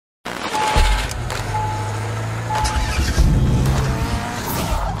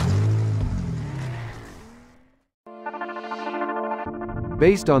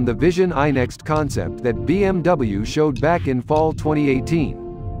based on the Vision iNext concept that BMW showed back in fall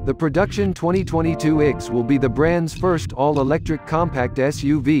 2018. The production 2022 X will be the brand's first all-electric compact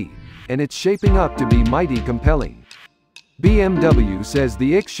SUV, and it's shaping up to be mighty compelling. BMW says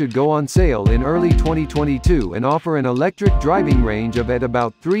the X should go on sale in early 2022 and offer an electric driving range of at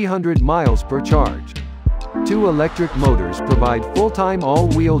about 300 miles per charge. Two electric motors provide full-time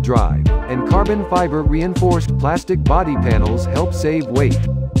all-wheel drive, and carbon fiber reinforced plastic body panels help save weight.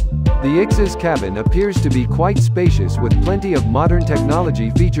 The X's cabin appears to be quite spacious with plenty of modern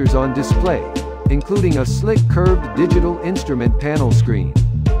technology features on display, including a slick curved digital instrument panel screen.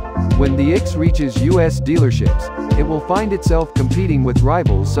 When the X reaches US dealerships, it will find itself competing with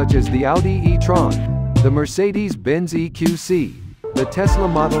rivals such as the Audi e-tron, the Mercedes-Benz EQC, the Tesla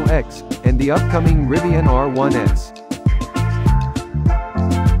Model X, and the upcoming Rivian R1S.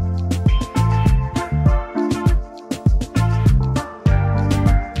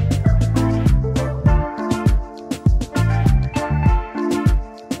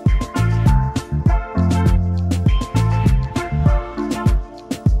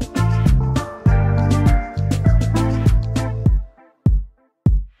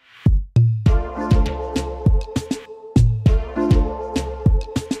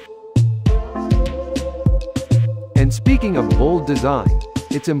 And speaking of bold design,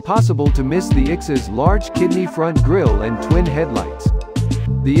 it's impossible to miss the X's large kidney front grille and twin headlights.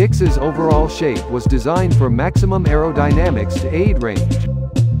 The X's overall shape was designed for maximum aerodynamics to aid range.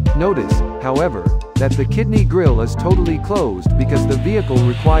 Notice, however, that the kidney grille is totally closed because the vehicle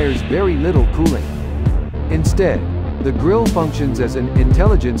requires very little cooling. Instead, the grille functions as an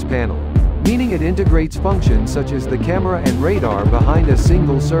intelligence panel, meaning it integrates functions such as the camera and radar behind a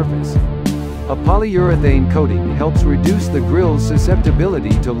single surface. A polyurethane coating helps reduce the grille's susceptibility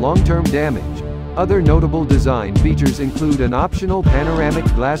to long-term damage. Other notable design features include an optional panoramic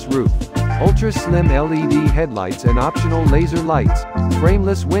glass roof, ultra-slim LED headlights and optional laser lights,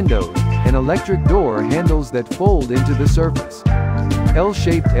 frameless windows, and electric door handles that fold into the surface.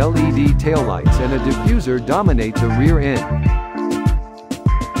 L-shaped LED taillights and a diffuser dominate the rear end.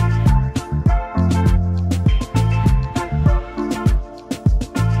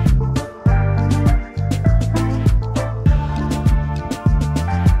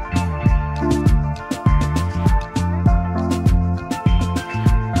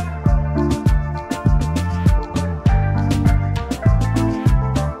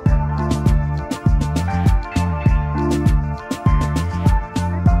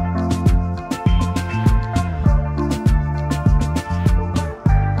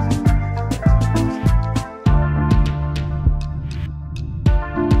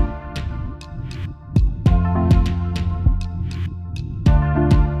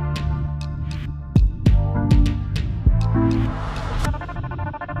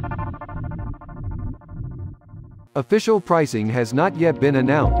 Official pricing has not yet been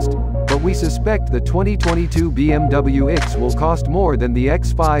announced, but we suspect the 2022 BMW X will cost more than the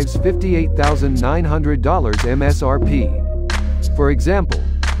X5's $58,900 MSRP. For example,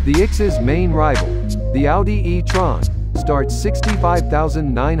 the X's main rival, the Audi e-tron, starts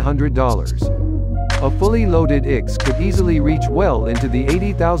 $65,900. A fully loaded X could easily reach well into the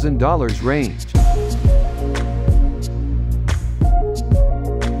 $80,000 range.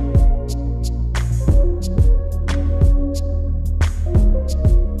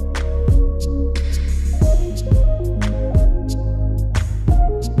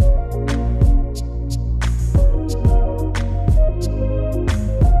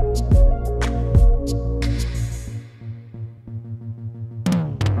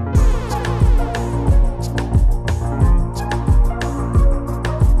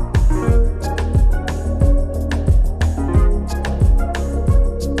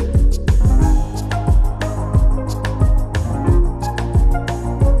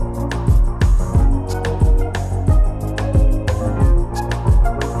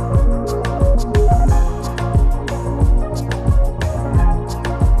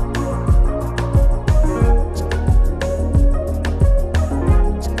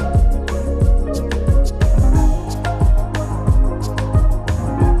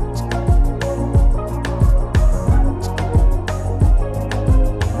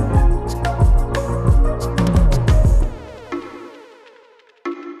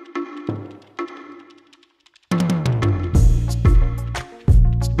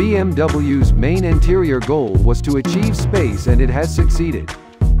 BMW's main interior goal was to achieve space, and it has succeeded.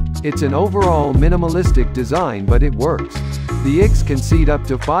 It's an overall minimalistic design, but it works. The X can seat up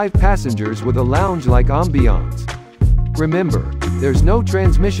to 5 passengers with a lounge-like ambiance. Remember, there's no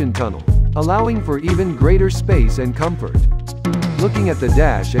transmission tunnel, allowing for even greater space and comfort. Looking at the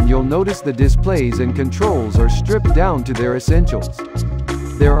dash and you'll notice the displays and controls are stripped down to their essentials.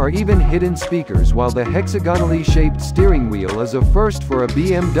 There are even hidden speakers, while the hexagonally shaped steering wheel is a first for a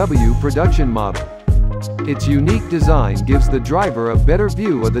BMW production model. Its unique design gives the driver a better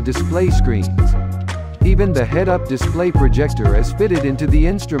view of the display screens. Even the head-up display projector is fitted into the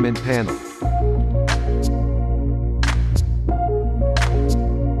instrument panel.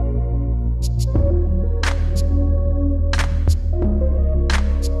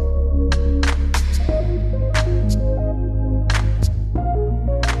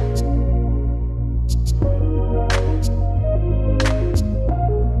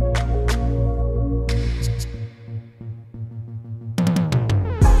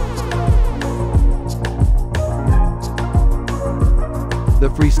 The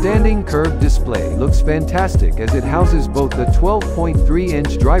freestanding curved display looks fantastic as it houses both the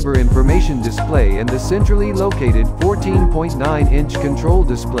 12.3-inch driver information display and the centrally located 14.9-inch control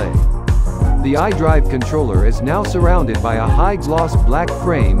display. The iDrive controller is now surrounded by a high-gloss black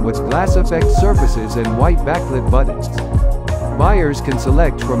frame with glass effect surfaces and white backlit buttons. Buyers can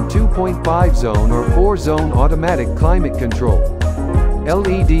select from 2.5-zone or 4-zone automatic climate control.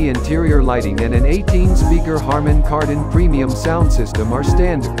 LED interior lighting and an 18-speaker Harman Kardon premium sound system are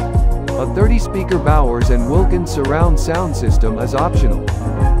standard. A 30-speaker Bowers & Wilkins surround sound system is optional.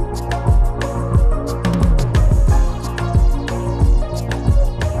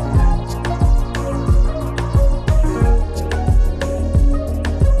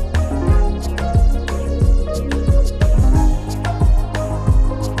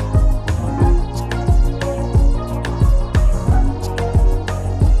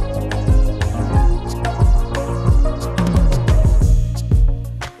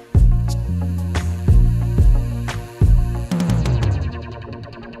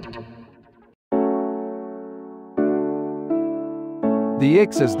 The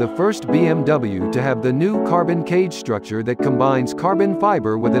X is the first BMW to have the new carbon cage structure that combines carbon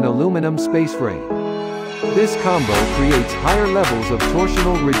fiber with an aluminum space frame. This combo creates higher levels of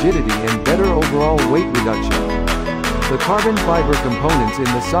torsional rigidity and better overall weight reduction. The carbon fiber components in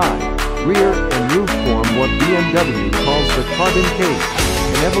the side, rear, and roof form what BMW calls the carbon cage,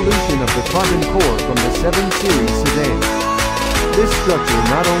 an evolution of the carbon core from the 7 Series sedan. This structure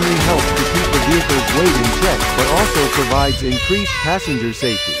not only helps to keep the vehicle's weight in check but also provides increased passenger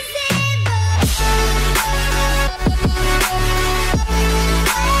safety.